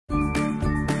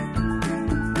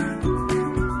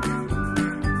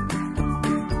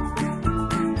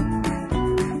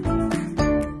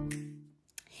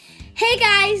Hey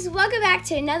guys, welcome back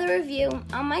to another review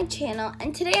on my channel,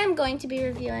 and today I'm going to be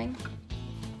reviewing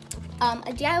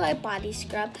a DIY body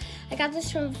scrub. I got this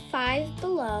from Five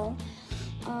Below,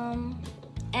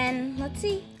 and let's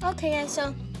see. Okay guys,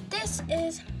 so this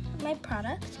is my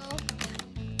product.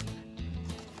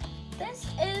 This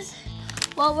is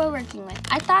what we're working with.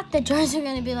 I thought the jars are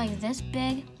gonna be like this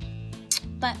big,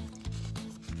 but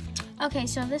okay,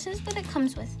 so this is what it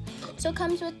comes with. So it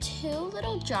comes with 2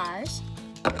 little jars,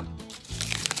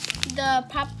 the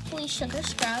Properly Sugar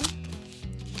Scrub,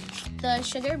 the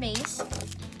sugar base,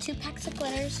 2 packs of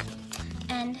glitters,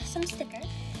 and some stickers.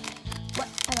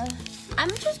 I'm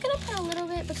just gonna put a little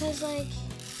bit because, like,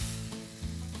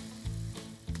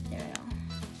 there we go.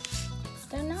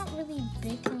 They're not really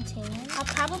big containers. I'll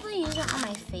probably use it on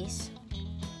my face.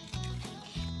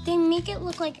 They make it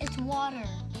look like it's water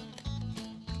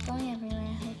going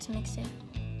everywhere. Let's mix it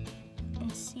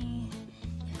and see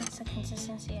if it's the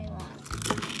consistency I want.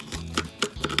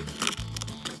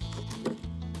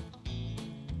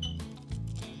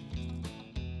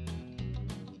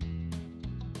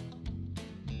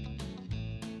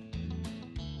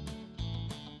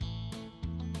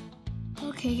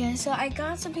 Okay guys, so I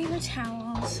got some paper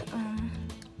towels.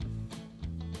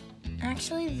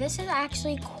 Actually, this is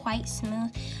actually quite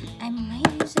smooth. I might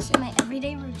use this in my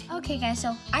everyday routine. Okay guys,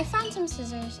 so I found some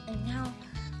scissors, and now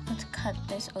let's cut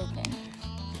this open.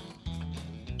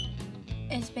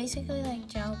 It's basically like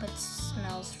gel, but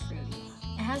smells fruity.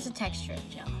 It has the texture of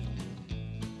gel.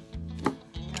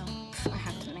 Oh, I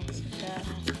have to mix it up.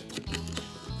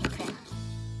 Okay.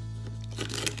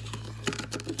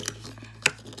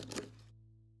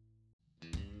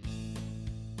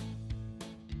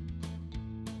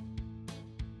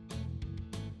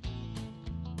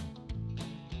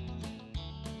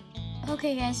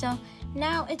 Okay guys, so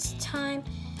now it's time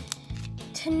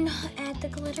to not add the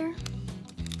glitter,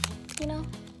 you know,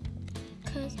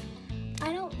 because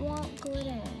I don't want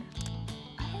glitter.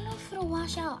 I don't know if it'll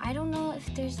wash out. I don't know if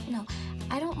there's, no,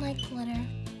 I don't like glitter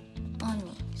on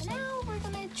me. So now we're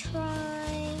gonna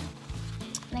try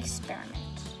an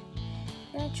experiment.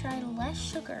 We're gonna try less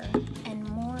sugar and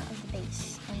more of the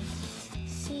base and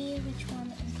see which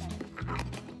one is better.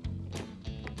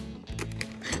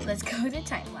 Let's go to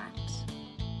time lapse.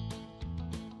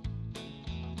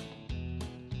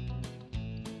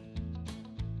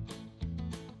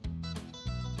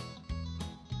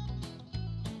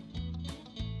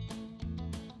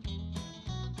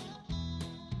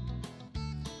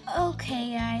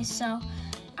 Okay guys, so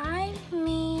I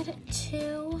made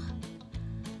 2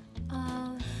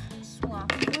 of swap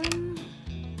them.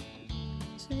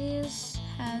 So these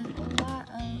have a lot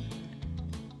of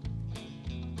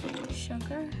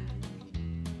sugar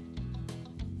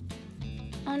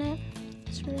on it.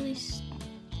 It's really,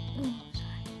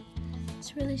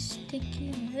 it's really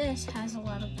sticky. This has a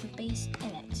lot of the base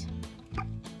in it.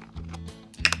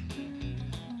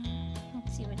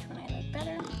 Let's see which one I like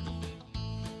better.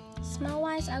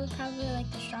 Smell-wise, I would probably like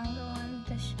the stronger one,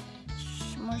 the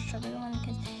more sugary one,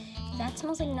 because that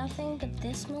smells like nothing, but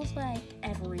this smells like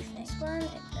everything. This one,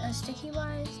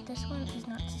 sticky-wise, this one is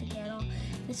not sticky at all.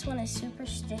 This one is super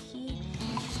sticky,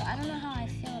 so I don't know how I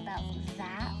feel about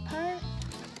that part.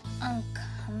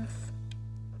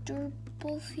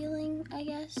 Uncomfortable feeling, I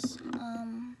guess.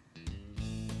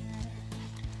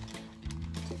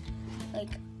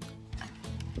 Like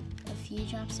a few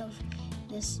drops of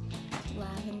this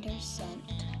lavender scent.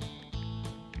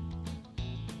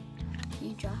 A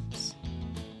few drops.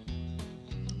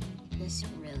 This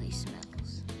really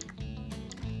smells.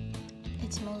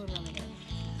 It smells really good.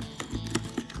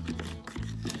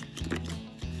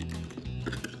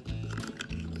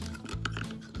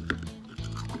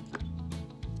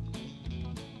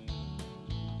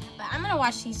 But I'm gonna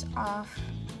wash these off.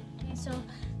 So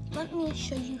let me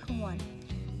show you who won.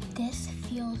 This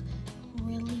feels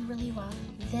really rough.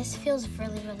 This feels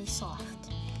really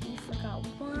soft. We forgot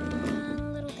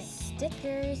one little thing.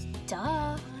 Stickers,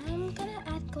 duh. I'm gonna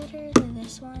add glitter to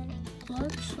this one.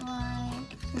 Looks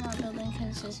like it's not building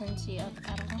consistency up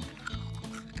at all,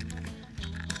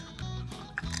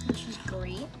 which is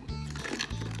great.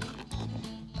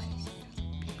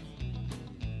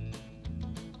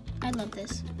 I love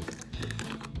this.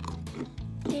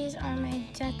 These are my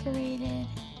decorated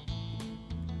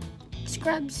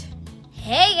scrubs.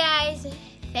 Hey guys,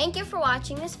 thank you for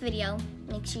watching this video.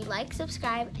 Make sure you like,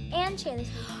 subscribe, and share this.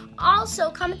 Also,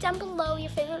 comment down below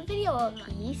your favorite video.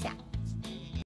 Peace out.